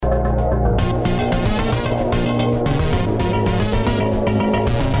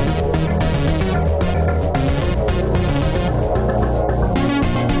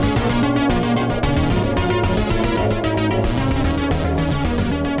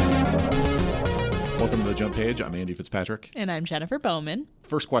Welcome to The Jump Page. I'm Andy Fitzpatrick. And I'm Jennifer Bowman.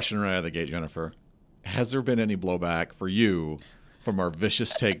 First question right out of the gate, Jennifer. Has there been any blowback for you from our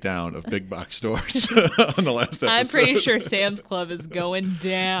vicious takedown of big box stores on the last episode? I'm pretty sure Sam's Club is going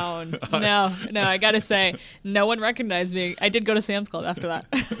down. No, I got to say, no one recognized me. I did go to Sam's Club after that.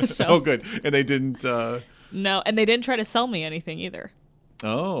 So. Oh, good. And they didn't... No, and they didn't try to sell me anything either.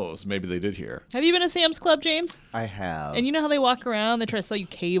 Oh, so maybe they did hear. Have you been to Sam's Club, James? I have. And you know how they walk around, they try to sell you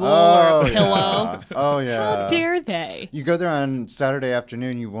cable or a pillow? Yeah. Oh, yeah. How dare they? You go there on Saturday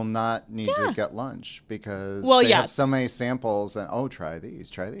afternoon, you will not need to get lunch because they have so many samples and, try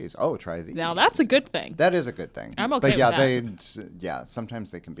these, oh, try these. Now, that's a good thing. That is a good thing. I'm okay with that. Sometimes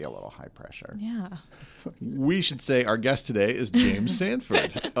they can be a little high pressure. Yeah. We should say our guest today is James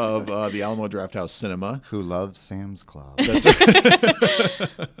Sanford of the Alamo Drafthouse Cinema. Who loves Sam's Club. That's right.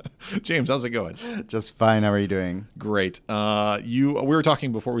 James, how's it going? Just fine. How are you doing? Great. We were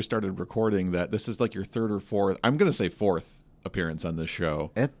talking before we started recording that this is like your third or fourth, I'm going to say fourth appearance on this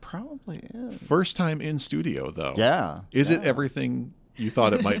show. It probably is. First time in studio, though. Yeah. Is it everything you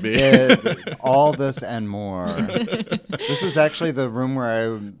thought it might be? All this and more. This is actually the room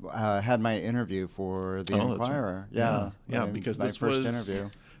where I had my interview for the Inquirer. Right. Yeah, because my first interview.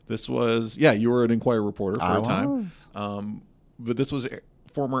 This was, you were an Inquirer reporter for a time. Was. But this was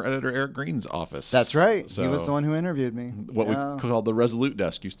former editor Eric Green's office. That's right. So he was the one who interviewed me. What we called the Resolute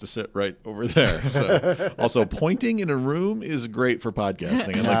desk used to sit right over there. So also, pointing in a room is great for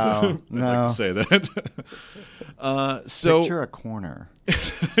podcasting. I'd like to say that. Picture a corner.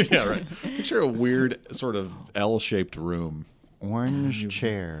 Yeah, right. Picture a weird sort of L-shaped room. Orange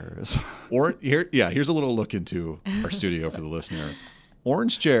chairs. Here's a little look into our studio for the listener.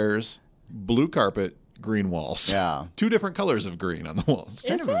 Orange chairs, blue carpet, green walls. Yeah. Two different colors of green on the walls.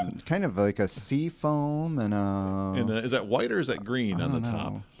 Kind of like a sea foam and is that white or is that green on the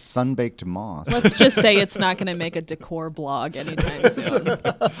top? Sun-baked moss. Let's just say it's not going to make a decor blog anytime soon.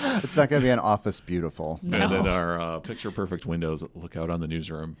 It's not going to be an office beautiful. No. And then our picture-perfect windows that look out on the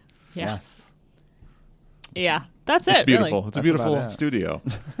newsroom. Yeah. Yes. Yeah, that's it's it. Beautiful. Really. It's a beautiful studio.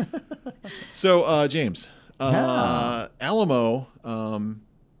 So, James, Alamo...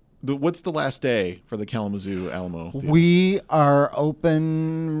 what's the last day for the Kalamazoo Alamo Theater? We are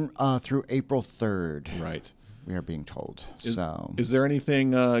open through April 3rd. Right. We are being told. Is there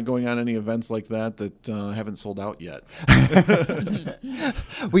anything going on, any events like that haven't sold out yet?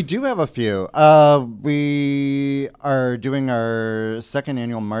 We do have a few. We are doing our second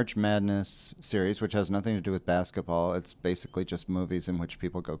annual March Madness series, which has nothing to do with basketball. It's basically just movies in which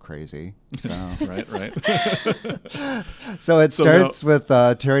people go crazy. So Right. So it starts with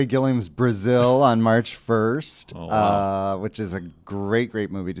Terry Gilliam's Brazil on March 1st, which is a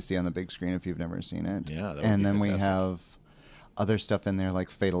great movie to see on the big screen if you've never seen it. Yeah, and then fantastic. we have other stuff in there like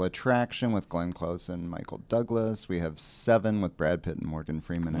Fatal Attraction with Glenn Close and Michael Douglas. We have Seven with Brad Pitt and Morgan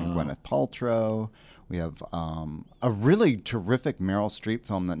Freeman and Gwyneth Paltrow. We have a really terrific Meryl Streep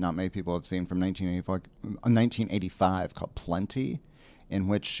film that not many people have seen from 1985 called Plenty, in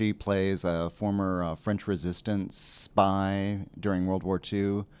which she plays a former French resistance spy during World War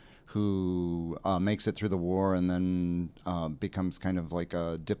II who makes it through the war and then becomes kind of like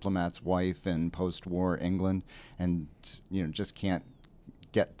a diplomat's wife in post-war England, and just can't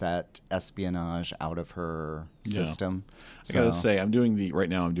get that espionage out of her system. I gotta say, I'm doing the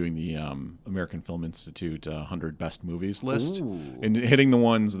American Film Institute 100 Best Movies list. Ooh. And hitting the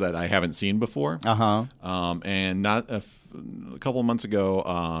ones that I haven't seen before. And not a couple of months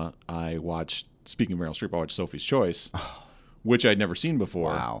ago, I watched, speaking of Meryl Streep, I watched Sophie's Choice, which I'd never seen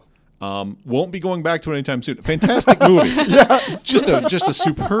before. Wow. Won't be going back to it anytime soon. Fantastic movie. Yes. Just a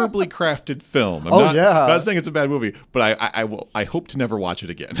superbly crafted film. I'm not saying it's a bad movie, but I hope to never watch it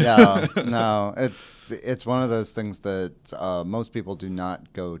again. Yeah, no, it's one of those things that most people do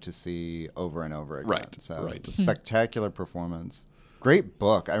not go to see over and over again. Right. So it's a spectacular performance. Great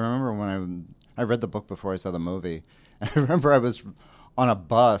book. I remember when I read the book before I saw the movie. I remember I was on a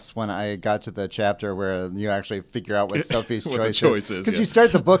bus when I got to the chapter where you actually figure out what Sophie's choice is. Because you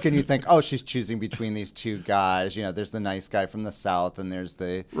start the book and you think, she's choosing between these two guys. There's the nice guy from the South and there's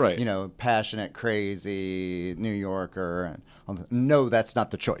the, passionate, crazy New Yorker. And no, that's not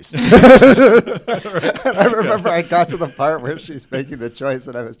the choice. And I remember I got to the part where she's making the choice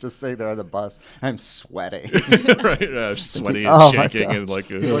and I was just sitting there on the bus. I'm sweating. Sweaty and shaking. And like,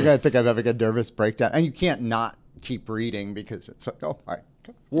 people are going to think I'm having a nervous breakdown. And you can't not keep reading because it's like, oh my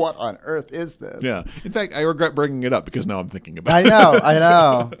God, what on earth is this? Yeah. In fact, I regret bringing it up because now I'm thinking about it. I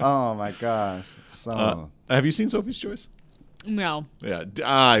know. Oh my gosh. Have you seen Sophie's Choice? No. Yeah,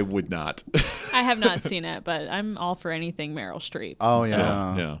 I would not. I have not seen it, but I'm all for anything Meryl Streep. Oh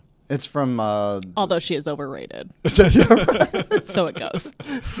yeah. Yeah. It's from. Although she is overrated. So it goes.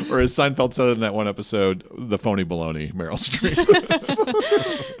 Or as Seinfeld said in that one episode, the phony baloney, Meryl Streep.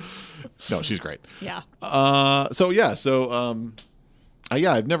 No, she's great. Yeah.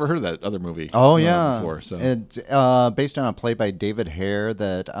 Yeah, I've never heard of that other movie. Oh yeah, before. So it's based on a play by David Hare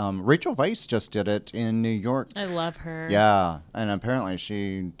that Rachel Weisz just did it in New York. I love her. Yeah, and apparently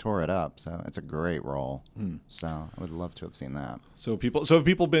she tore it up. So it's a great role. So I would love to have seen that. So have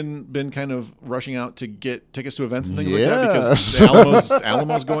people been kind of rushing out to get tickets to events and things like that because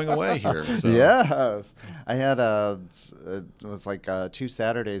Alamo's going away here. So. Yes, I had it was like 2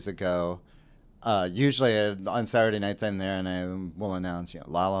 Saturdays ago. Usually on Saturday nights I'm there and I will announce,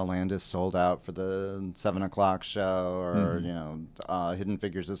 La La Land is sold out for the 7:00 show, or Hidden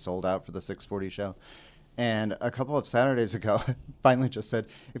Figures is sold out for the 6:40 show. And a couple of Saturdays ago, I finally just said,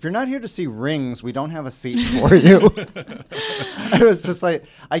 if you're not here to see Rings, we don't have a seat for you. I was just like,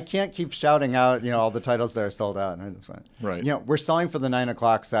 I can't keep shouting out, all the titles that are sold out. And I just went, right. We're selling for the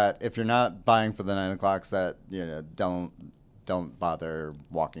 9:00 set. If you're not buying for the 9:00 set, don't bother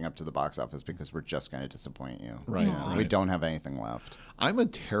walking up to the box office because we're just going to disappoint you. Right, right. We don't have anything left. I'm a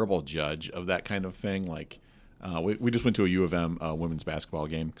terrible judge of that kind of thing. Like, we just went to a U of M women's basketball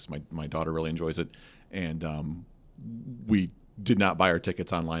game because my daughter really enjoys it, and we did not buy our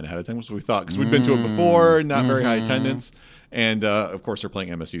tickets online ahead of time, so we thought, because we'd been to it before, not very high attendance, and of course they're playing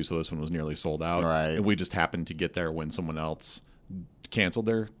MSU, so this one was nearly sold out. Right. And we just happened to get there when someone else canceled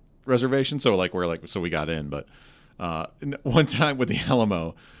their reservation, so we got in, but. One time with the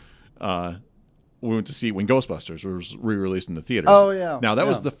Alamo, we went to see when Ghostbusters was re-released in the theaters. Oh, yeah. Now, that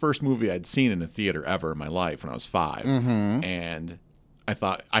was the first movie I'd seen in a theater ever in my life when I was 5. Mm-hmm. And I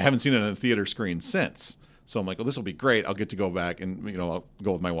thought, I haven't seen it on a theater screen since. So I'm like, well, this will be great. I'll get to go back and, I'll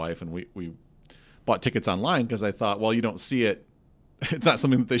go with my wife. And we bought tickets online because I thought, well, you don't see it. It's not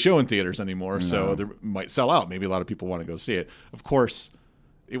something that they show in theaters anymore. No. So they might sell out. Maybe a lot of people want to go see it. Of course,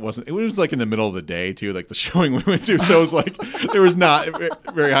 it wasn't. It was like in the middle of the day too, like the showing we went to. So it was like there was not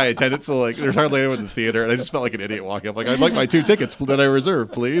very high attendance. So like there's hardly anyone in the theater, and I just felt like an idiot walking up. Like, I'd like my 2 tickets that I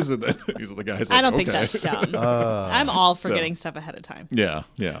reserved, please. And then these are the guys. Like, I don't think that's dumb. I'm all for getting stuff ahead of time. Yeah.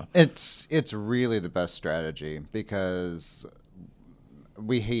 It's really the best strategy because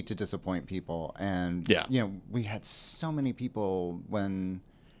we hate to disappoint people, and we had so many people when.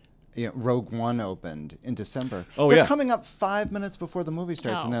 Rogue One opened in December. They're coming up 5 minutes before the movie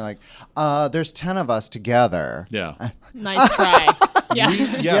starts, and they're like, there's 10 of us together. Yeah. Nice try.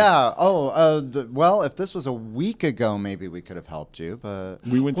 Yeah. Well, if this was a week ago, maybe we could have helped you, but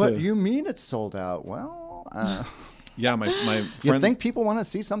what you mean it's sold out? Well, yeah, my friend. You think people want to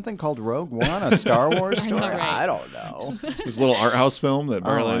see something called Rogue One, a Star Wars story? Right. I don't know. This little art house film that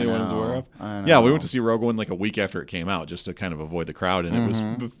barely anyone is aware of. Yeah, we went to see Rogue One like a week after it came out just to kind of avoid the crowd, and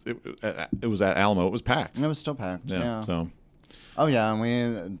it was at Alamo. It was packed. It was still packed. Yeah. So. Oh yeah, and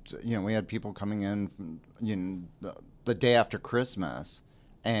we had people coming in, the day after Christmas,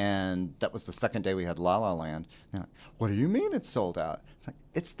 and that was the second day we had La La Land. Now, what do you mean it's sold out? It's like,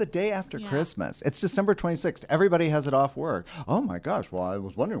 it's the day after Christmas. It's December 26th. Everybody has it off work. Oh my gosh! Well, I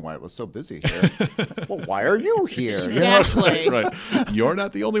was wondering why it was so busy here. Like, well, why are you here? Exactly. That's right. You're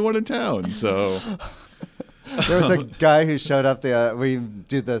not the only one in town, so. There was a guy who showed up. We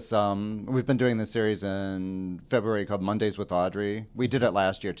do this. We've been doing this series in February called Mondays with Audrey. We did it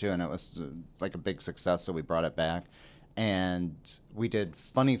last year too, and it was like a big success. So we brought it back, and we did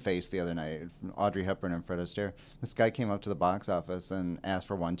Funny Face the other night. Audrey Hepburn and Fred Astaire. This guy came up to the box office and asked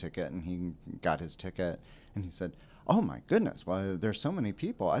for 1 ticket, and he got his ticket, and he said, "Oh my goodness! Well, there's so many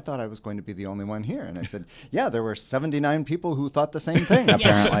people. I thought I was going to be the only one here." And I said, "Yeah, there were 79 people who thought the same thing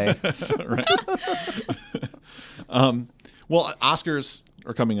apparently." Well, Oscars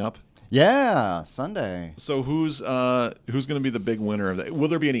are coming up. Yeah, Sunday. So who's going to be the big winner of that? Will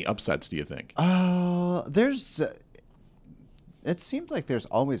there be any upsets? Do you think? It seems like there's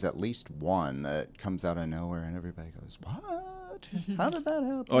always at least one that comes out of nowhere, and everybody goes, "What? How did that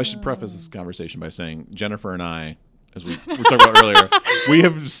happen?" Oh, I should preface this conversation by saying Jennifer and I, as we were talking about earlier, we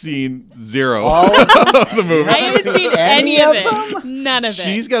have seen zero of the movie. I haven't seen any of it. None of it.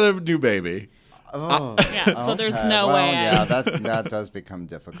 She's got a new baby. Oh, yeah. So there's no way. Yeah, that does become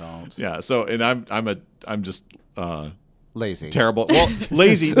difficult. Yeah. So, and I'm just lazy. Terrible. Well,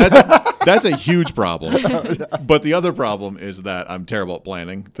 lazy. That's a huge problem. But the other problem is that I'm terrible at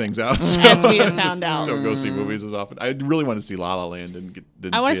planning things out. So as we have found out. Don't go see movies as often. I really want to see La La Land and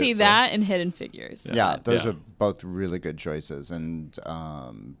didn't I want to see it, that and Hidden Figures. Yeah, those are both really good choices and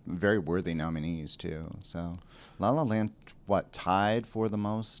very worthy nominees too. So La La Land, tied for the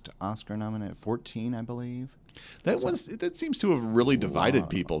most Oscar nominated? 14, I believe. That seems to have really divided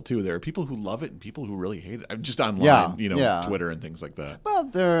people too. There are people who love it and people who really hate it. Just online, Twitter and things like that.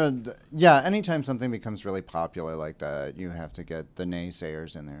 Well, anytime something becomes really popular like that, you have to get the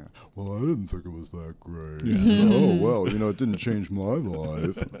naysayers in there. Well, I didn't think it was that great. Yeah. Oh, well, it didn't change my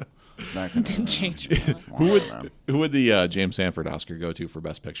life. It didn't change my life. Who would the James Sanford Oscar go to for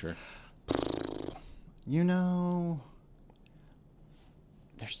Best Picture?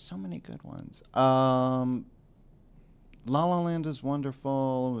 There's so many good ones. La La Land is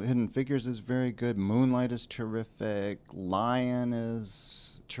wonderful. Hidden Figures is very good. Moonlight is terrific. Lion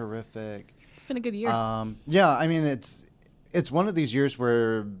is terrific. It's been a good year. It's one of these years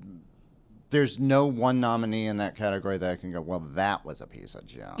where there's no one nominee in that category that I can go, well, that was a piece of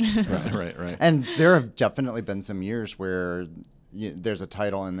junk. Right. And there have definitely been some years where there's a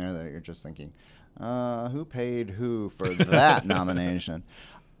title in there that you're just thinking, who paid who for that nomination?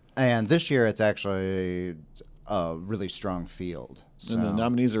 And this year it's actually a really strong field. So. And the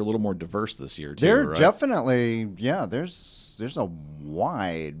nominees are a little more diverse this year, too, They're right? definitely, there's a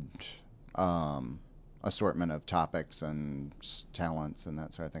wide assortment of topics and talents and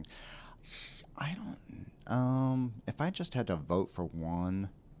that sort of thing. If I just had to vote for one,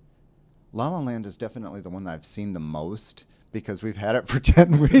 La La Land is definitely the one that I've seen the most because we've had it for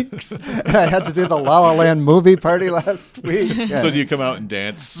 10 weeks. And I had to do the La La Land movie party last week. Yeah. So do you come out and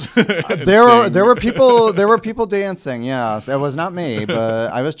dance? There were people dancing, yes. It was not me,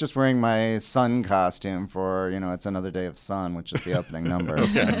 but I was just wearing my sun costume for, It's Another Day of Sun, which is the opening number.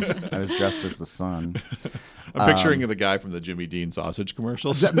 So I was dressed as the sun. I'm picturing the guy from the Jimmy Dean sausage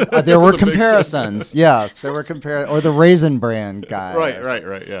commercials. There were comparisons. Yes, there were or the Raisin Bran guy.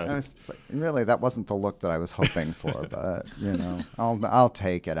 Right, yeah. I was just like, really, that wasn't the look that I was hoping for, but I'll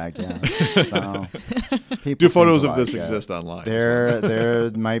take it, I guess. So, do photos of this exist online? There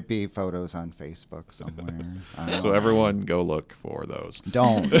might be photos on Facebook somewhere. So everyone go look for those.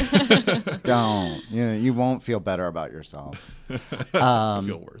 Don't. You won't feel better about yourself. I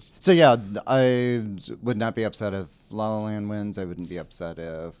feel worse. So yeah, I would not be upset if La La Land wins. I wouldn't be upset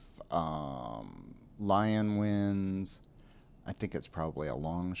if Lion wins. I think it's probably a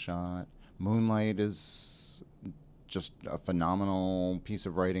long shot. Moonlight is just a phenomenal piece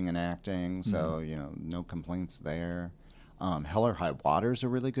of writing and acting, so no complaints there. Hell or High Water is a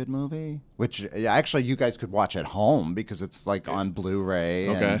really good movie, which actually you guys could watch at home because it's like on Blu-ray.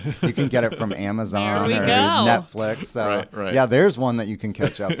 Okay. And you can get it from Amazon There or we go. Netflix. So Right. yeah, there's one that you can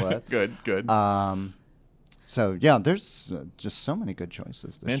catch up with. Good. So yeah, there's just so many good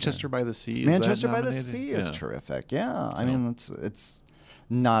choices this Manchester year. by the Sea. Manchester by the nominated? Sea is Yeah. terrific. Yeah, I mean it's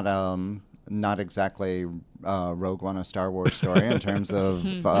not exactly Rogue One, a Star Wars story in terms of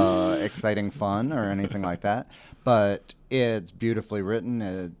exciting fun or anything like that, but it's beautifully written.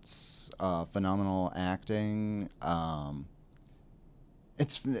 It's phenomenal acting.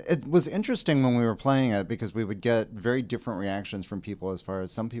 It was interesting when we were playing it because we would get very different reactions from people. As far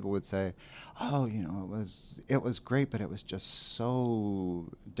as some people would say, "Oh, it was great, but it was just so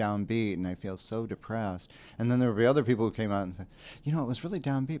downbeat, and I feel so depressed." And then there would be other people who came out and said, "It was really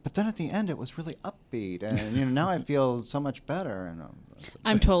downbeat, but then at the end it was really upbeat, and now I feel so much better." And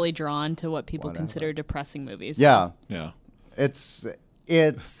I'm totally drawn to what people Whatever. consider depressing movies. Yeah, Yeah. it's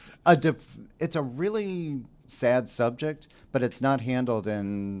a really sad subject, but it's not handled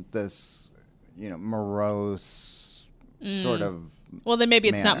in this morose sort of Well, then maybe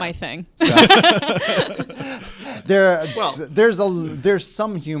it's not manner. my thing. So, there's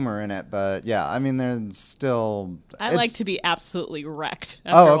some humor in it, but yeah, I mean there's still. I like to be absolutely wrecked.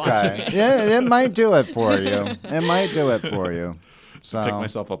 Oh, after watching okay. it. Yeah, it might do it for you. It might do it for you. So. Pick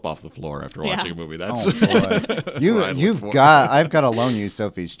myself up off the floor after Yeah. watching a movie. That's Oh boy, I've got to loan you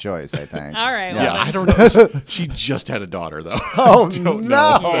Sophie's Choice. I think. All right. yeah. Well, I don't know. She just had a daughter though. Oh Don't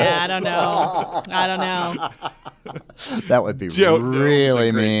no! know. yeah, I don't know. That would be Don't know. It's a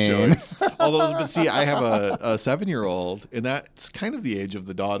really great mean. choice. Although, but see, I have a 7-year-old, and that's kind of the age of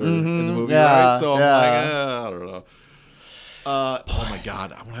the daughter in the movie, Yeah, right? So I'm yeah. like, I don't know. Oh my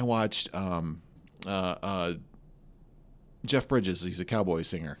God! When I watched Jeff Bridges, he's a cowboy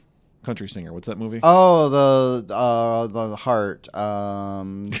singer, country singer. What's that movie? Oh, the Heart.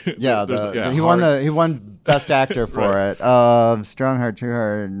 Yeah, he won Best Actor for it. Strong Heart, True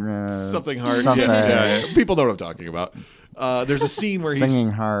Heart. Something hard. Something. Yeah. People know what I'm talking about. There's a scene where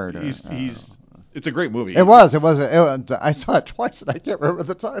Singing Hard. He's it's a great movie. It was. I saw it twice, and I can't remember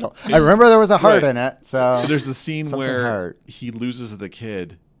the title. I remember there was a heart in it. So There's the scene Something where hard. he loses the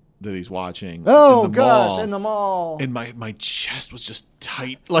kid that he's watching. Oh in the gosh, mall. in the mall. And my chest was just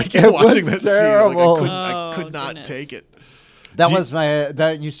tight, like It watching was that terrible. scene. Like I could not goodness. take it.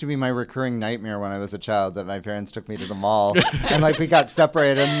 That used to be my recurring nightmare when I was a child, that my parents took me to the mall and like we got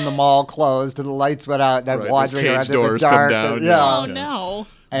separated and the mall closed and the lights went out and I'm wandering around in the dark. Down, Oh no.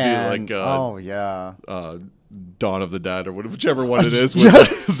 And Dawn of the Dead or whichever one it is with the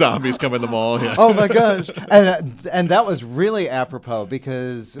zombies come in the mall. Yeah. Oh my gosh. And that was really apropos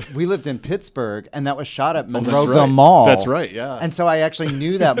because we lived in Pittsburgh and that was shot at Monroeville Mall. That's right, yeah. And so I actually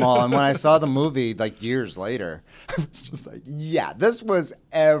knew that mall. And when I saw the movie like years later, I was just like, yeah, this was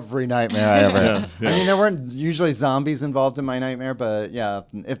every nightmare I ever had. Yeah. I mean, there weren't usually zombies involved in my nightmare, but yeah,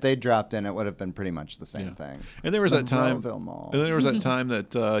 if they dropped in, it would have been pretty much the same thing. And there was that time. Mall. And there was that time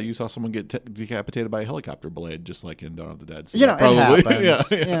that you saw someone get decapitated by a helicopter blade, just like in Dawn of the Dead. So you know, probably, it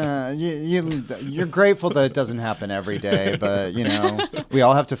happens. You're grateful that it doesn't happen every day, but you know, we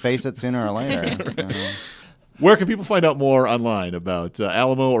all have to face it sooner or later. You know? Where can people find out more online about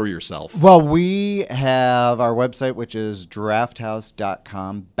Alamo or yourself? Well, we have our website, which is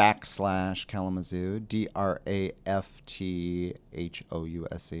drafthouse.com/Kalamazoo,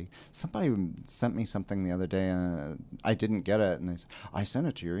 DRAFTHOUSE. Somebody sent me something the other day, and I didn't get it, and they said, I sent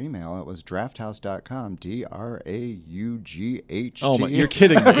it to your email. It was drafthouse.com, DRAUGHT. Oh, my, you're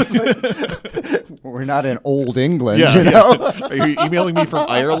kidding me. We're not in Old England, you know? Are you emailing me from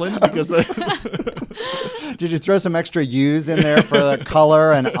Ireland? Because Did you throw some extra U's in there for the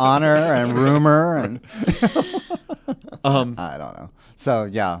color and honor and rumor and I don't know. So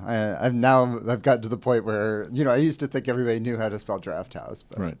yeah, I've gotten to the point where I used to think everybody knew how to spell Drafthouse.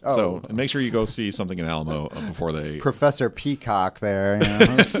 But, right. So make sure you go see something in Alamo before they Professor Peacock there.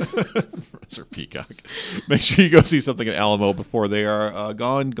 Professor Peacock. Make sure you go see something in Alamo before they are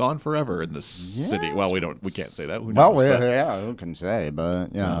gone forever in this city. Well, we can't say that. Who knows? Well, who can say? But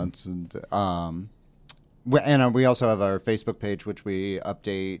it's and we also have our Facebook page, which we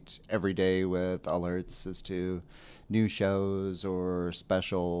update every day with alerts as to new shows or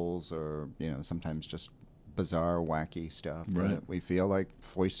specials or, sometimes just bizarre, wacky stuff that we feel like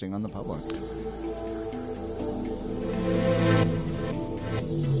foisting on the public.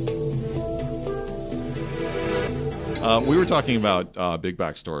 We were talking about big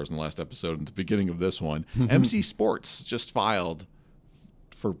box stores in the last episode and the beginning of this one. MC Sports just filed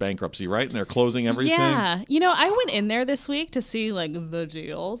for bankruptcy, right? And they're closing everything. Yeah. I went in there this week to see like the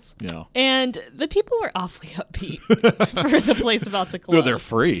deals. Yeah. And the people were awfully upbeat for the place about to close. No, they're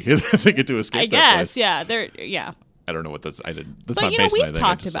free. They get to escape that place. Yeah. I don't know what that's. I didn't. That's but not based on we've anything.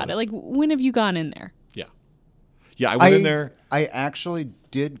 talked about it. Like, when have you gone in there? Yeah. Yeah, I went in there. I actually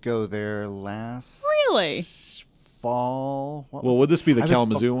did go there last Really? fall. Would this be the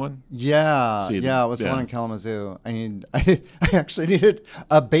Kalamazoo one? Yeah, it was the one in Kalamazoo. I mean, I actually needed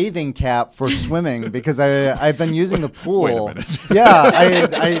a bathing cap for swimming because I've been using the pool. Wait a minute. Yeah,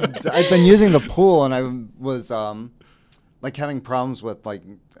 I've been using the pool and I was like having problems with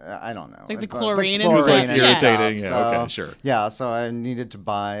I don't know. Like the chlorine and It was stuff. irritating. So, Yeah, okay, sure. Yeah, so I needed to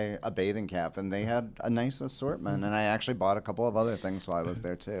buy a bathing cap, and they had a nice assortment, and I actually bought a couple of other things while I was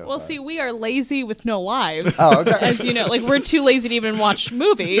there, too. Well, see, we are lazy with no lives. Oh, okay. As you know, we're too lazy to even watch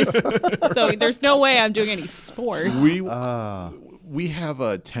movies. So there's no way I'm doing any sports. We have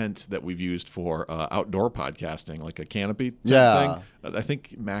a tent that we've used for outdoor podcasting, like a canopy thing. I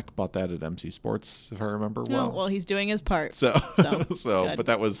think Mac bought that at MC Sports, if I remember well. Well, he's doing his part. So good. But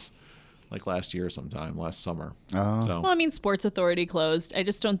that was like last summer. Oh. So. Well, I mean, Sports Authority closed. I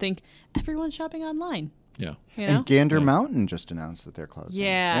just don't think everyone's shopping online. Yeah. And Gander Mountain just announced that they're closing.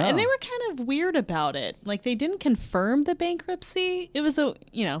 Yeah, and they were kind of weird about it. Like, they didn't confirm the bankruptcy. It was kind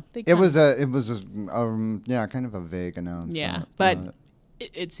of a vague announcement. Yeah, but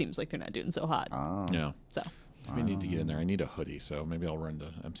it seems like they're not doing so hot. Oh. Yeah. So I need to get in there. I need a hoodie, so maybe I'll run to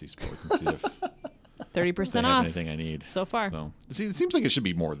MC Sports and see if 30% they have off anything I need so far. So see, it seems like it should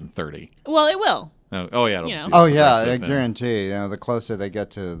be more than 30. Well, it will. Oh yeah. I guarantee. The closer they get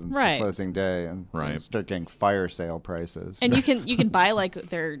to the closing day, and start getting fire sale prices. And you can buy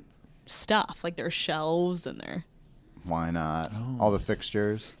their stuff, like their shelves and their. Why not? All the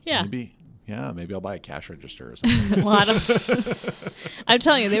fixtures. Yeah. Maybe I'll buy a cash register or something. I'm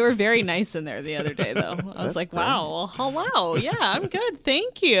telling you, they were very nice in there the other day, though. I was like, great. wow, yeah, I'm good,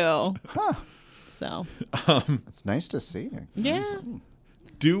 thank you. Huh. So. It's nice to see. Yeah.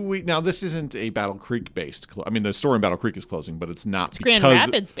 Now this isn't a Battle Creek based. The store in Battle Creek is closing, but it's not. It's Grand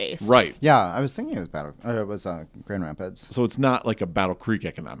Rapids based. Right. Yeah, I was thinking it was Grand Rapids. So it's not like a Battle Creek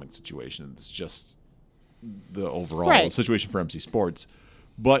economic situation. It's just the overall situation for MC Sports.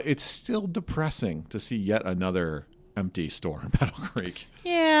 But it's still depressing to see yet another empty store in Battle Creek.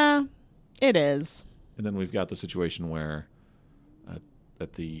 Yeah, it is. And then we've got the situation where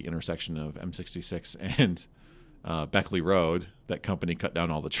at the intersection of M66 and Beckley Road, that company cut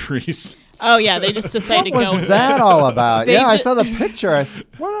down all the trees. Oh yeah, they just decided What to go. was that all about? They Yeah, I ju- saw the picture. I said,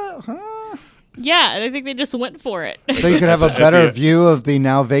 what? Huh? Yeah, I think they just went for it. So you could have a better Yeah. view of the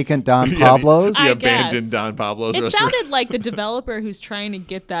now vacant Don Pablo's? The I abandoned guess. Don Pablo's It restaurant. sounded like the developer who's trying to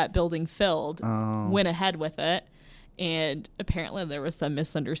get that building filled Oh. went ahead with it. And apparently there was some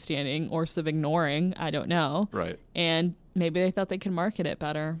misunderstanding or some ignoring. I don't know. Right. And maybe they thought they could market it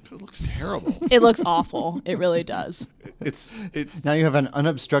better. It looks terrible. It looks awful. It really does. It's Now you have an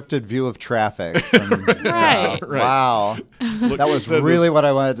unobstructed view of traffic. From, Right. Right. Wow. look, That was instead of really those, what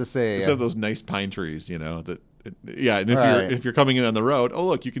I wanted to see. instead of those nice pine trees, that. Yeah, and Right. if you're coming in on the road, oh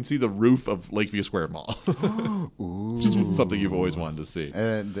look, you can see the roof of Lakeview Square Mall. Just something you've always wanted to see.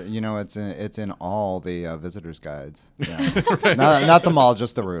 It's in all the visitors' guides. Yeah. not the mall,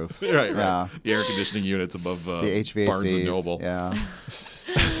 just the roof. Right. Yeah. The air conditioning units above The HVACs. Barnes and Noble. Yeah.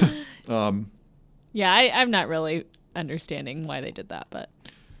 Yeah, I'm not really understanding why they did that. But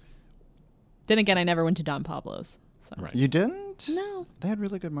then again, I never went to Don Pablo's. So. Right. You didn't? No. They had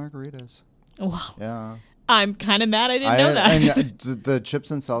really good margaritas. Wow. Yeah. I'm kind of mad I didn't know that. And the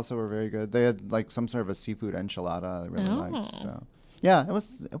chips and salsa were very good. They had like some sort of a seafood enchilada I really liked. So yeah, it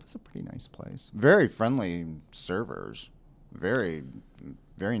was a pretty nice place. Very friendly servers. Very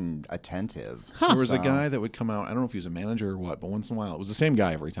attentive. There was a So- guy that would come out. I don't know if he was a manager or what, but once in a while, it was the same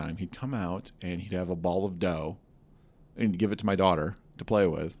guy every time. He'd come out and he'd have a ball of dough and he'd give it to my daughter to play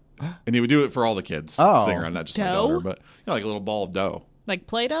with. And he would do it for all the kids Oh. sitting around, not just my Dough? daughter, but like a little ball of dough. Like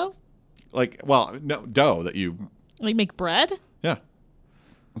Play-Doh? No, dough that you, Like make bread? yeah.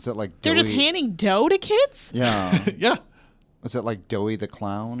 Was it like They're just Doughy- handing dough to kids? Yeah. Yeah. Was it like Doughy the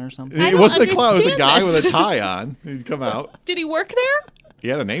Clown or something? I It don't wasn't a clown. It was a guy understand with this. a tie on. He'd come out. Did he work there? He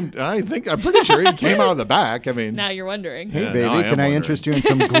had a name. I'm pretty sure he came out of the back. I mean, Now you're wondering. Hey, Yeah, baby, now I am can I wondering. interest you in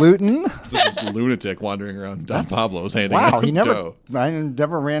some gluten? this lunatic wandering around Don Pablo's handing Wow, out he never. dough. I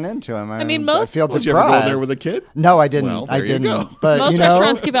never ran into him. I mean, I most- feel Did you ever deprived. go there with a kid? No, I didn't. Well, I there you didn't. go. But Most you know,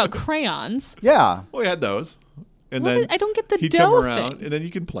 restaurants give out crayons. yeah. Well, we had those. And What then is- I don't get the he'd dough come around, thing. and then you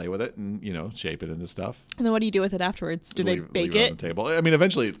can play with it and shape it into stuff. And then what do you do with it afterwards? Do they Leave bake it on it? the table. I mean,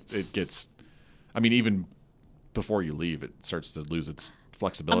 eventually it gets. I mean, even before you leave, it starts to lose its I'm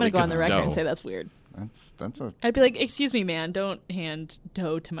flexibility. going to go on the 'cause it's record and dough. say that's weird. That's a. I'd be like, excuse me, man, don't hand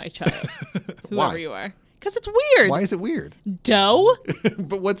dough to my child, Why? whoever you are. Because it's weird. Why is it weird? Dough?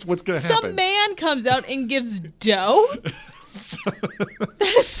 But what's going to happen? Some man comes out and gives dough?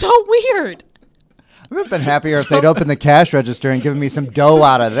 That is so weird. I would have been happier if they'd opened the cash register and given me some dough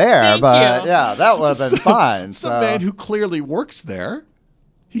out of there. Thank but you. yeah, that would have been fine. Some so. man who clearly works there.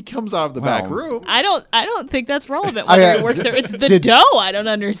 He comes out of the back Well, room. I don't think that's relevant whether it works there. It's the did- dough I don't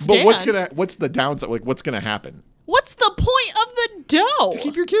understand. But what's the downside? Like, what's gonna happen? What's the point of the dough? To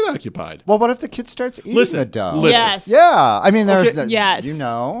keep your kid occupied. Well, what if the kid starts eating Listen, the dough? listen. Yes. Yeah, I mean, there's Okay. Yes. you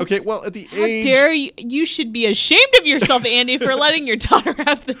know. Okay, well, at the How age. dare you? You should be ashamed of yourself, Andy, for letting your daughter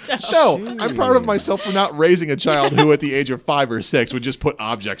have the dough. No, I'm proud of myself for not raising a child who, at the age of 5 or 6, would just put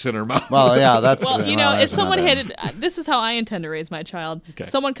objects in her mouth. Well, yeah, that's Well, you know, if there's someone another- handed, this is how I intend to raise my child. Okay.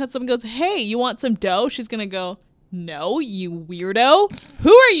 Someone comes up and goes, "Hey, you want some dough?" She's gonna go, "No, you weirdo.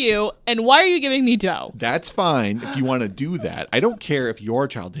 Who are you, and why are you giving me dough?" That's fine if you want to do that. I don't care if your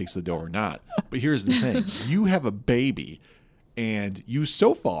child takes the dough or not. But here's the thing. You have a baby, and you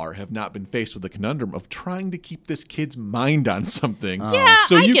so far have not been faced with the conundrum of trying to keep this kid's mind on something Yeah,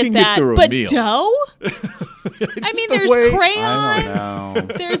 so I you get can that, get through but a meal. dough? I mean, there's I crayons. don't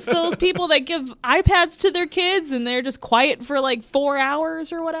know. There's those people that give iPads to their kids, and they're just quiet for like 4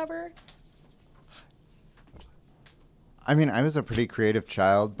 hours or whatever. I mean, I was a pretty creative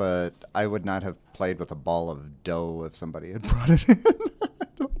child, but I would not have played with a ball of dough if somebody had brought it in.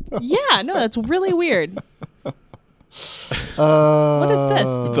 Yeah, no, that's really weird. What is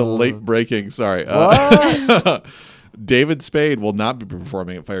this? It's a late breaking. Sorry. David Spade will not be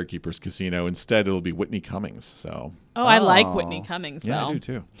performing at Firekeepers Casino. Instead, it'll be Whitney Cummings. So, Oh, I like Whitney Cummings, yeah, though. I do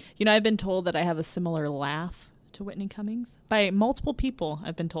too. You know, I've been told that I have a similar laugh to Whitney Cummings by multiple people.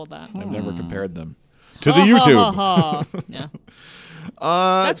 I've been told that. I've never compared them to the YouTube. Yeah.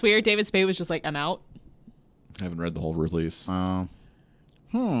 I That's weird. David Spade was just like, I'm out. haven't read the whole release.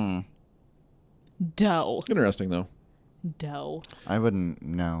 Dough. Interesting though. Dough. I wouldn't.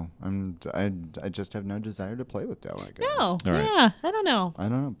 No, I just have no desire to play with dough. I guess. No. All right. Yeah. I don't know. I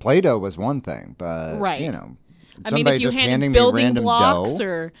don't know. Play-Doh was one thing, but Right. you know, I mean, somebody if you just handed handing me building random blocks dough.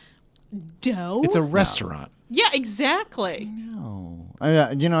 or dough. It's a restaurant. Yeah, exactly. No,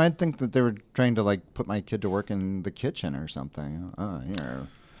 I think that they were trying to like put my kid to work in the kitchen or something. Here.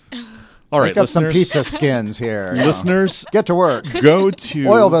 All right, Pick up some listeners. pizza skins here. you know. Listeners, Get to work. go to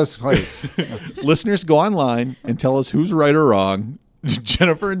Oil those plates. Listeners, go online and tell us who's right or wrong.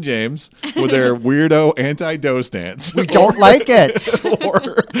 Jennifer and James with their weirdo anti-dough stance. We don't like it.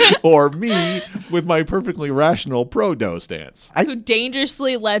 or me with my perfectly rational pro-dough stance. Who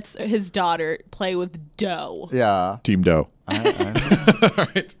dangerously lets his daughter play with dough. Yeah. Team dough. I know. All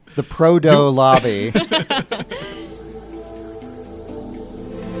right. The pro-dough lobby.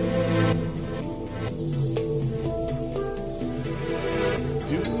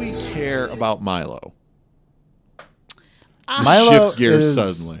 Do we care about Milo? Milo Shift gears is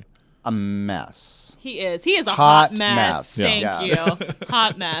suddenly. a mess. He is. He is a Hot hot mess. mess. Thank Yeah. you.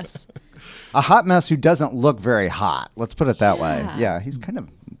 Hot mess. A hot mess who doesn't look very hot. Let's put it that way. Yeah. Yeah, he's kind of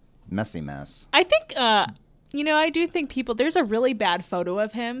messy mess. I think, I do think there's a really bad photo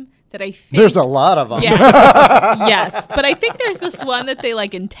of him that I think. There's a lot of them. Yes. Yes. But I think there's this one that they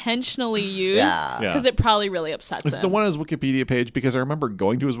like intentionally use Yeah. because Yeah. it probably really upsets It's him. the one on his Wikipedia page because I remember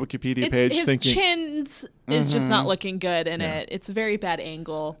going to his Wikipedia page His thinking. chins is just not looking good in it. It's a very bad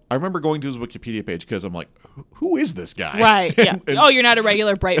angle. I remember going to his Wikipedia page because I'm like, who is this guy? Right. Yeah. And- Oh, you're not a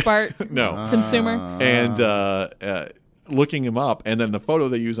regular Breitbart no. consumer? And looking him up, and then the photo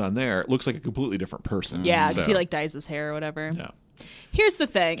they use on there looks like a completely different person. Yeah, So, because he like dyes his hair or whatever. yeah. Here's the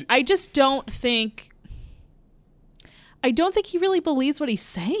thing. I just don't think he really believes what he's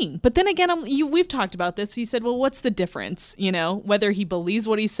saying. But then again, we've talked about this. He said, well, what's the difference, whether he believes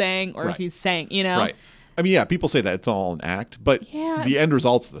what he's saying or Right. if he's saying, Right. I mean, yeah, people say that it's all an act, but Yeah. the end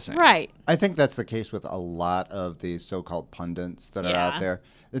result's the same. Right. I think that's the case with a lot of these so-called pundits that are Yeah. out there.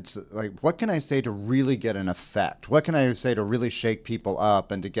 It's like, what can I say to really get an effect? What can I say to really shake people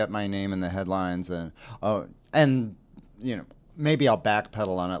up and to get my name in the headlines? And maybe I'll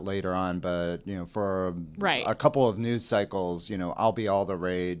backpedal on it later on, but for Right. a couple of news cycles, I'll be all the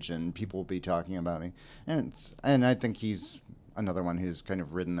rage and people will be talking about me. And I think he's another one who's kind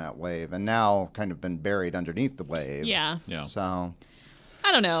of ridden that wave and now kind of been buried underneath the wave. Yeah. Yeah. So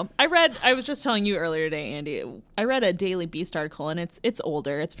I don't know. I was just telling you earlier today, Andy, I read a Daily Beast article, and it's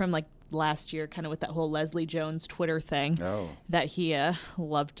older. It's from like last year, kind of with that whole Leslie Jones Twitter thing that he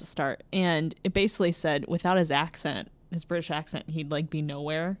loved to start. And it basically said without his accent, his British accent, he'd like be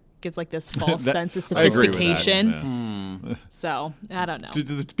nowhere. Gives like this false sense of I agree with that. sophistication. Yeah. So I don't know. To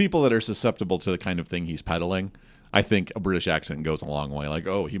the people that are susceptible to the kind of thing he's peddling, I think a British accent goes a long way. Like,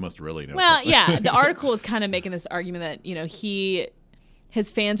 oh, he must really know Well, something. yeah, the article was kind of making this argument that his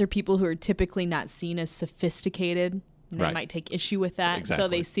fans are people who are typically not seen as sophisticated. And they Right. might take issue with that. So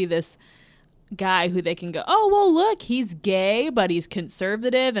Exactly. they see this guy who they can go, oh, well, look, he's gay, but he's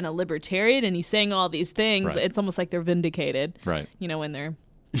conservative and a libertarian, and he's saying all these things. Right. It's almost like they're vindicated. Right. When they're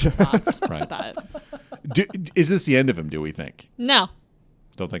thoughts. Right. But Is this the end of him, do we think? no,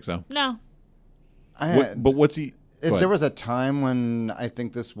 Don't think so? no. But what's he... go ahead. There was a time when I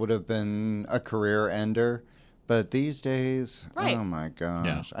think this would have been a career ender, but these days, Right. oh my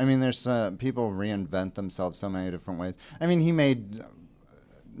gosh! Yeah. I mean, there's people reinvent themselves so many different ways. I mean, he made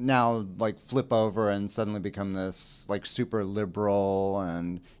now like flip over and suddenly become this like super liberal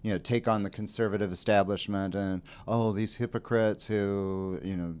and take on the conservative establishment and these hypocrites who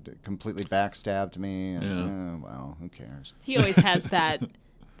completely backstabbed me and well, who cares? He always has that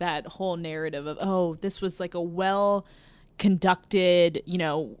whole narrative of, oh, this was like a well-conducted,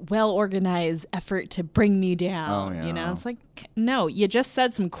 well-organized effort to bring me down. Oh, yeah. It's like, no, you just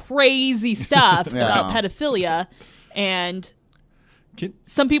said some crazy stuff about pedophilia, and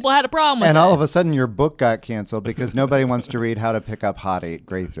some people had a problem with And it. all of a sudden, your book got canceled because nobody wants to read How to Pick Up Hot 8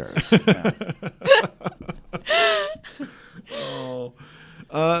 Gracers.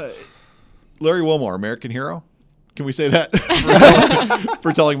 Larry Wilmore, American hero? Can we say that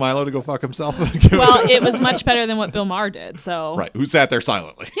for telling Milo to go fuck himself? Well, it was much better than what Bill Maher did. So Right, who sat there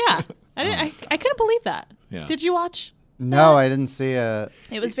silently. yeah, I couldn't believe that. Yeah. Did you watch? No, I didn't see it.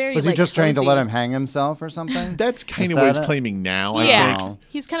 It was very. Was he like, just trying to cozy. let him hang himself or something? That's kind Is of what he's that it? claiming now, I Yeah, think.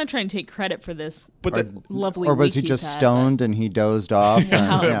 he's kind of trying to take credit for this But lovely. Or was he week just he's had, stoned and he dozed off? No.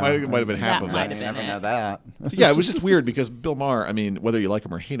 And, it might have been half That of might that. have You been never it. know that. Yeah, it was just weird because Bill Maher, I mean, whether you like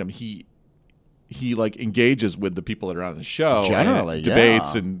him or hate him, he like engages with the people that are on his show, Generally, and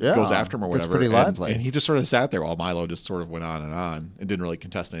debates yeah. and Yeah. goes after him or Gets whatever. pretty and, lively. and he just sort of sat there while Milo just sort of went on and didn't really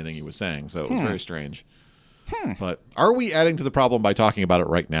contest anything he was saying. So it was very strange. But are we adding to the problem by talking about it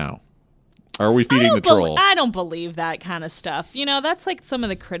right now? Are we feeding the troll? I don't believe that kind of stuff. That's like some of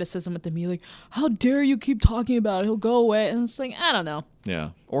the criticism with the media, like, how dare you keep talking about it? He'll go away. And it's like, I don't know. Yeah,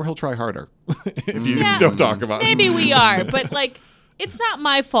 or he'll try harder if you Yeah, don't talk about it. Maybe we are, but like, it's not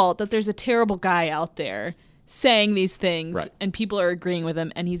my fault that there's a terrible guy out there saying these things, Right. and people are agreeing with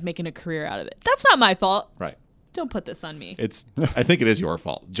him, and he's making a career out of it. That's not my fault. Right. Don't put this on me. I think it is your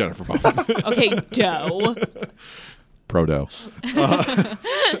fault, Jennifer Bowman. Okay, dough. Pro-dough.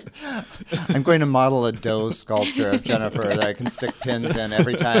 I'm going to model a dough sculpture of Jennifer that I can stick pins in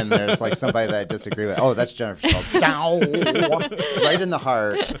every time there's like somebody that I disagree with. Oh, that's Jennifer's sculpture. Dow! Right in the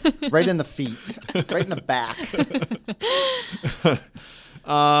heart, right in the feet, right in the back.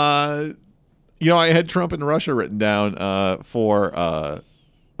 I had Trump and Russia written down for a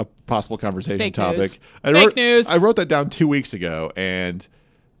possible conversation Fake topic. news. Fake news. I wrote that down 2 weeks ago, and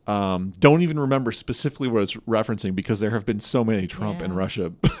don't even remember specifically what it's referencing because there have been so many Trump and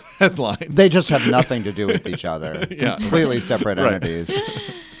Russia headlines. They just have nothing to do with each other. Yeah. Completely separate entities.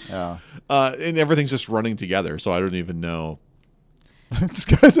 Yeah. And everything's just running together, so I don't even know. It's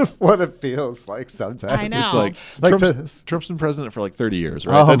kind of what it feels like sometimes. I know. It's like this. Trump's been president for like 30 years,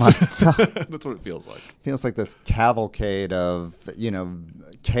 right? Oh, that's, my God. That's what it feels like. Feels like this cavalcade of,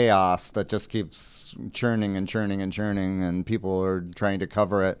 chaos that just keeps churning and churning and churning, and people are trying to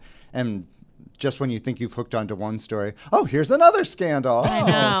cover it. And just when you think you've hooked onto one story, oh, here's another scandal. I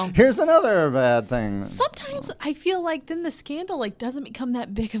know. Here's another bad thing. Sometimes I feel like then the scandal like doesn't become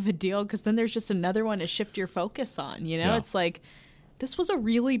that big of a deal because then there's just another one to shift your focus on. Yeah. It's like this was a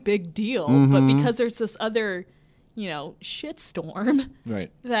really big deal, but because there's this other, shitstorm,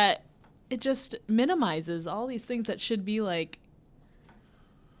 Right. that it just minimizes all these things that should be like.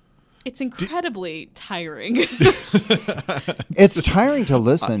 It's incredibly tiring. It's tiring to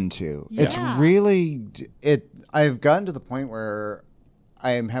listen to. Yeah. It's really I've gotten to the point where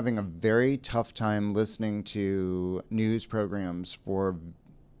I am having a very tough time listening to news programs for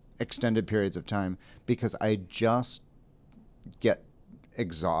extended periods of time because I just get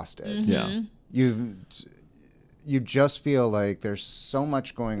exhausted. Yeah. You just feel like there's so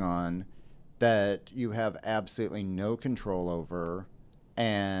much going on that you have absolutely no control over.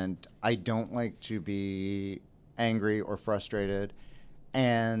 And I don't like to be angry or frustrated.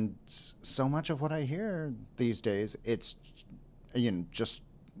 And so much of what I hear these days, it's,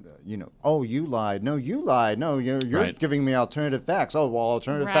 oh, you lied. No, you lied. No, you're Right. giving me alternative facts. Oh, well,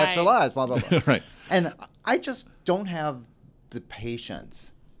 alternative facts are lies, blah, blah, blah. Right. And I just don't have the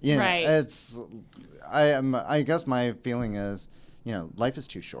patience. Right. I guess my feeling is, life is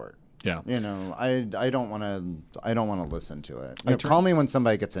too short. Yeah. I don't want to listen to it. Call me when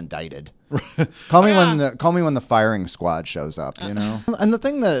somebody gets indicted. Call me when the firing squad shows up, And the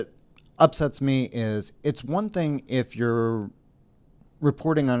thing that upsets me is it's one thing if you're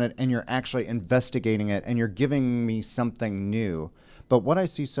reporting on it and you're actually investigating it and you're giving me something new. But what I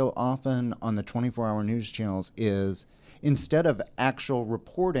see so often on the 24-hour news channels is instead of actual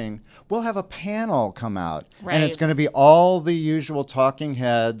reporting, we'll have a panel come out. Right. And it's going to be all the usual talking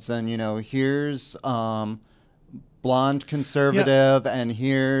heads. And, here's blonde conservative and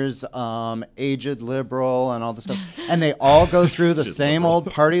here's aged liberal and all this stuff. And they all go through the same old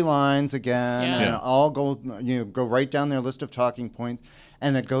party lines again and all go right down their list of talking points.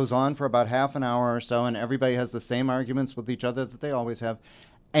 And it goes on for about half an hour or so. And everybody has the same arguments with each other that they always have.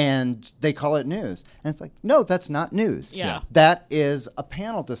 And they call it news. And it's like, no, that's not news. Yeah. That is a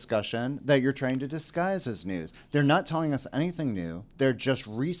panel discussion that you're trying to disguise as news. They're not telling us anything new. They're just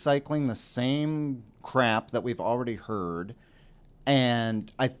recycling the same crap that we've already heard.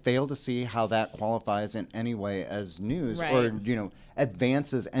 And I fail to see how that qualifies in any way as news or,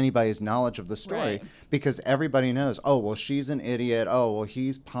 advances anybody's knowledge of the story. Right. Because everybody knows, oh, well, she's an idiot. Oh, well,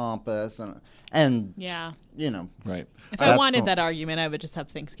 he's pompous. And Yeah. Right. If I wanted that argument, I would just have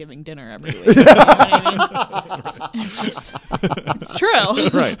Thanksgiving dinner every week. You know what I mean? It's true.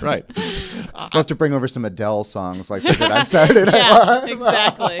 Right. I'll have to bring over some Adele songs like they did on Saturday Night Live.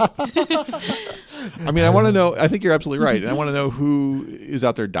 Exactly. I mean, I want to know. I think you're absolutely right. And I want to know who is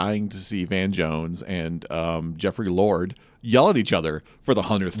out there dying to see Van Jones and Jeffrey Lord yell at each other for the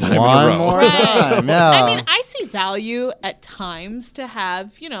 100th time in a row. One more time, yeah. I mean, I see value at times to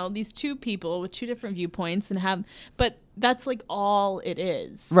have, these two people with two different viewpoints but that's like all it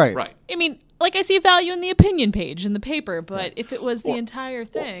is. Right. I mean, like I see value in the opinion page in the paper, but if it was the entire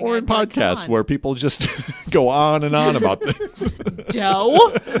thing. Or in podcasts where people just go on and on about things.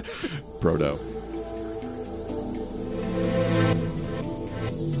 Dough. Proto.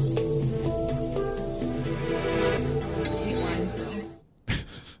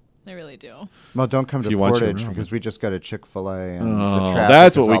 I really do. Well, don't come to you want Portage your- because we just got a Chick-fil-A. And Oh, the traffic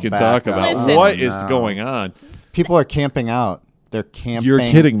that's is what we all can backed talk up. about. Listen. What is No. going on? People are camping out. They're camping. You're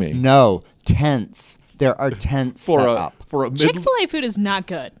kidding me. No, tents. There are tents set up. For a mid. Chick-fil-A food is not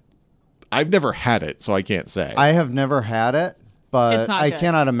good. I've never had it, so I can't say. I have never had it, but It's not I good.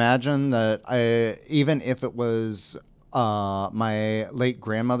 cannot imagine that even if it was my late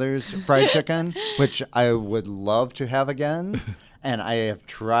grandmother's fried chicken, which I would love to have again. And I have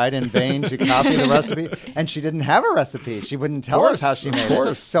tried in vain to copy the recipe, and she didn't have a recipe. She wouldn't tell us how she made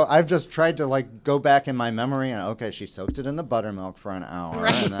it. So I've just tried to like go back in my memory and okay, she soaked it in the buttermilk for an hour.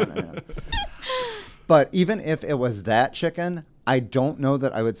 Right. And then, But even if it was that chicken, I don't know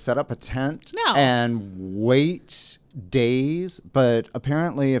that I would set up a tent and wait days. But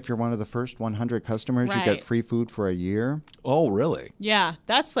apparently, if you're one of the first 100 customers, you get free food for a year. Oh, really? Yeah,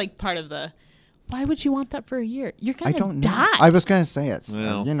 that's like part of the. Why would you want that for a year? You're gonna I don't know. die. I was gonna say it's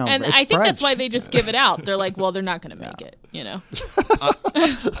Well. you know, And it's I think that's why fried they just give it out. They're like, well, they're not going to make it, you know.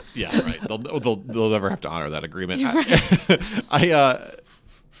 Yeah, right. They'll never have to honor that agreement.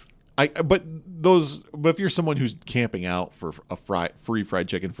 But if you're someone who's camping out for a free fried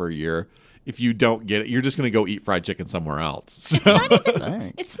chicken for a year, if you don't get it, you're just going to go eat fried chicken somewhere else. So. It's not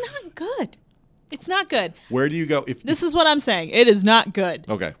even. It's not good. It's not good. Where do you go? This is what I'm saying. It is not good.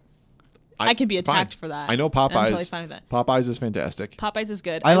 Okay. I can be attacked for that. I know Popeyes. I'm totally fine with that. Popeyes is fantastic. Popeyes is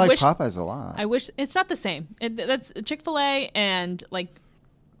good. I like Popeyes a lot. I wish it's not the same. That's Chick-fil-A and like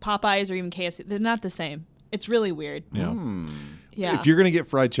Popeyes or even KFC. They're not the same. It's really weird. Yeah. Yeah. If you're going to get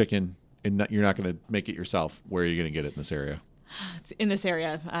fried chicken and you're not going to make it yourself, where are you going to get it in this area? In this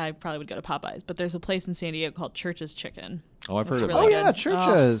area, I probably would go to Popeyes, but there's a place in San Diego called Church's Chicken. Oh, I've heard of really that. good. Yeah,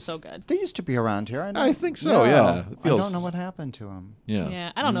 Churches. Oh, so good. They used to be around here. I think so, yeah. I don't know what happened to them. Yeah.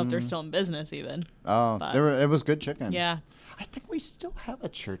 Yeah, I don't know if they're still in business even. Oh, But- it was good chicken. Yeah. I think we still have a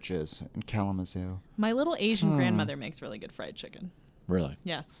Churches in Kalamazoo. My little Asian grandmother makes really good fried chicken. Really?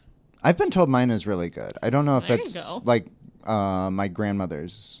 Yes. I've been told mine is really good. I don't know if There you it's go. like my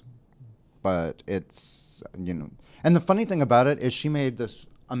grandmother's, but it's, you know. And the funny thing about it is she made this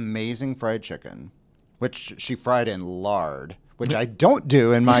amazing fried chicken, which she fried in lard, which I don't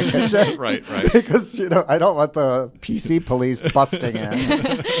do in my kitchen. Right. Because, you know, I don't want the PC police busting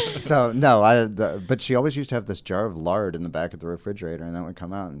in. So, no, but she always used to have this jar of lard in the back of the refrigerator, and that would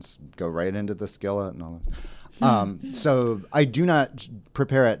come out and go right into the skillet and all that. So I do not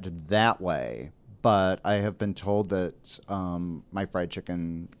prepare it that way, but I have been told that my fried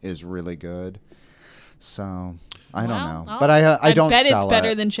chicken is really good. So I don't know, but I don't bet sell it's better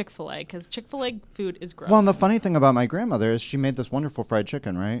it. than Chick-fil-A because Chick-fil-A food is gross. Well, and the funny thing about my grandmother is she made this wonderful fried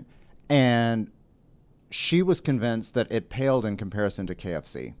chicken, right? And she was convinced that it paled in comparison to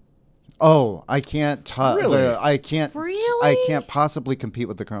KFC. Oh, I can't Really? I can't. Really? I can't possibly compete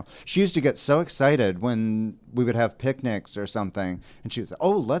with the Colonel. She used to get so excited when we would have picnics or something, and she would say,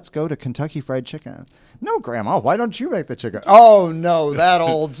 "Oh, let's go to Kentucky Fried Chicken." No, Grandma, why don't you make the chicken? Oh no, that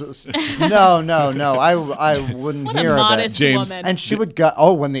old. No. I wouldn't what hear a of it. modest James. woman. And she would go.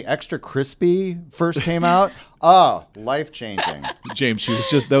 Oh, when the extra crispy first came out. Oh, life changing. James,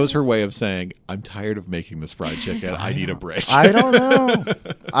 that was her way of saying, I'm tired of making this fried chicken. I need a break. I don't know.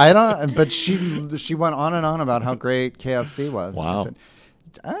 But she went on and on about how great KFC was. Wow. I said,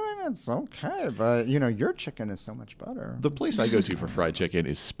 I mean, it's okay, but you know, your chicken is so much better. The place I go to for fried chicken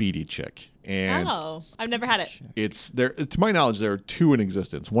is Speedy Chick. And I've never had it. it's there. To my knowledge, there are two in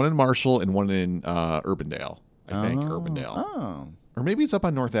existence, one in Marshall and one in Urbandale, I think, Urbandale. Oh. Or maybe it's up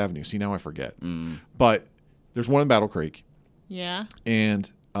on North Avenue. See, now I forget. But there's one in Battle Creek. Yeah.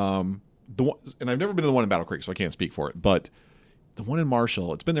 And and I've never been to the one in Battle Creek, so I can't speak for it. But the one in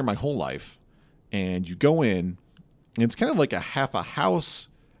Marshall, it's been there my whole life. And you go in, and it's kind of like a half a house,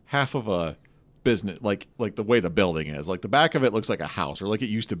 half of a business, like the way the building is. Like the back of it looks like a house, or like it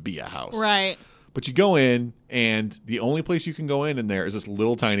used to be a house. Right. But you go in, and the only place you can go in there is this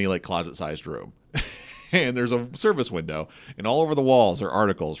little tiny, like closet-sized room. And there's a service window, and all over the walls are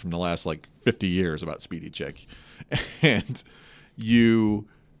articles from the last like 50 years about Speedy Chick. And you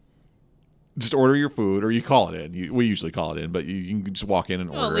just order your food, or you call it in. We usually call it in, but you can just walk in and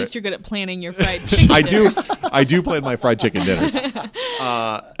order Well, at least it. you're good at planning your fried chicken. I do. dinners. I do plan my fried chicken dinners.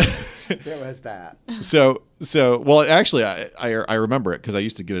 There was that. So well, actually, I remember it because I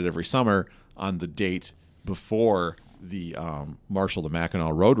used to get it every summer on the date before the Marshall to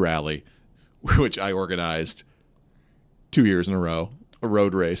Mackinac Road Rally, which I organized 2 years in a row, a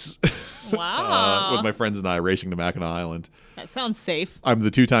road race Wow. with my friends and I racing to Mackinac Island. That sounds safe. I'm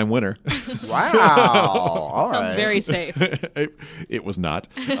the 2-time winner. Wow. All Sounds right. very safe. It was not.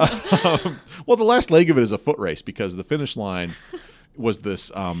 Well, the last leg of it is a foot race because the finish line was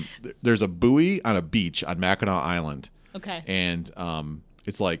this. There's a buoy on a beach on Mackinac Island. Okay. And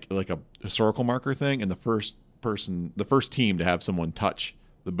it's like a historical marker thing, and the first team to have someone touch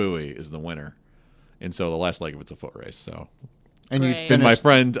the buoy is the winner. And so the last leg of it's a foot race. So, And you'd Great. and my finish.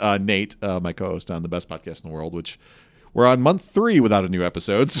 friend Nate, my co-host on the best podcast in the world, which We're on month 3 without a new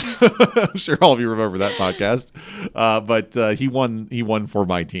episodes. I'm sure all of you remember that podcast. But he won for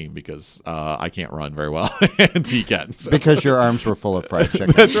my team because I can't run very well, and he can. So. Because your arms were full of fried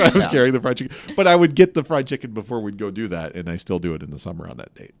chicken. That's right. I was carrying the fried chicken. But I would get the fried chicken before we'd go do that, and I still do it in the summer on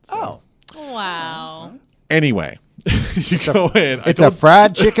that date. So. Oh. Wow. Anyway, you go in. It's a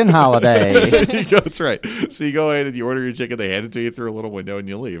fried chicken holiday. That's right. So you go in and you order your chicken. They hand it to you through a little window and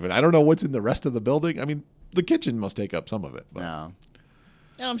you leave. And I don't know what's in the rest of the building. I mean, the kitchen must take up some of it. But, No.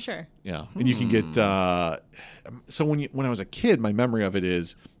 Oh, I'm sure. Yeah. And you can get, so when I was a kid, my memory of it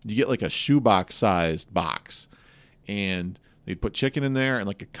is you get like a shoebox sized box and they'd put chicken in there and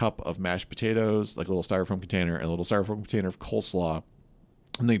like a cup of mashed potatoes, like a little styrofoam container and a little styrofoam container of coleslaw.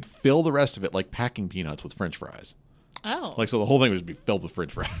 And they'd fill the rest of it like packing peanuts with French fries. Oh. Like, so the whole thing would just be filled with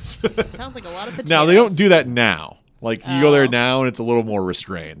French fries. Sounds like a lot of potatoes. Now, they don't do that now. Like, you go there now and it's a little more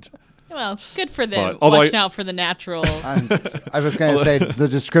restrained. Well, good for them. But, watching out for the natural. I was going to say, the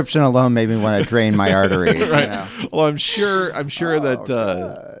description alone made me want to drain my arteries. Right. You know? Well, I'm sure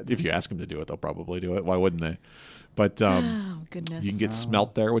that if you ask them to do it, they'll probably do it. Why wouldn't they? But Oh, goodness. you can get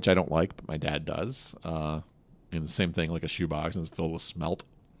smelt there, which I don't like, but my dad does. And the same thing, like a shoebox, and it's filled with smelt,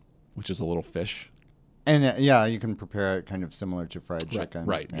 which is a little fish. And you can prepare it kind of similar to fried chicken.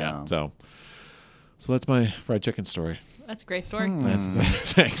 Right. Yeah. So that's my fried chicken story. That's a great story.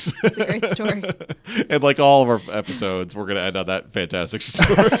 Thanks. That's a great story. And like all of our episodes, we're going to end on that fantastic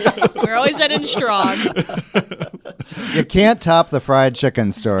story. We're always ending strong. You can't top the fried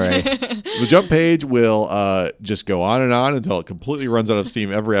chicken story. The jump page will just go on and on until it completely runs out of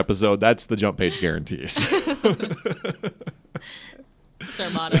steam every episode. That's the jump page guarantees. That's our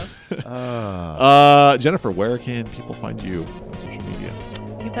motto. Jennifer, where can people find you on social media?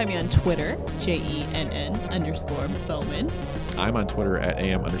 You can find me on Twitter, JENN_Bowman. I'm on Twitter at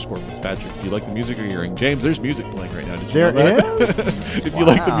 @AM_Fitzpatrick. If you like the music you're hearing, James, there's music playing right now. Did you There know that? is? If you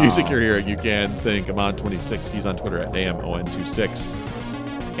like the music you're hearing, you can thank Amon26. He's on Twitter at AMON26.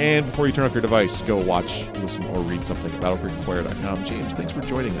 And before you turn off your device, go watch, listen, or read something at battlecreekinquirer.com. James, thanks for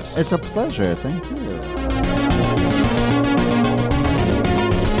joining us. It's a pleasure. Thank you.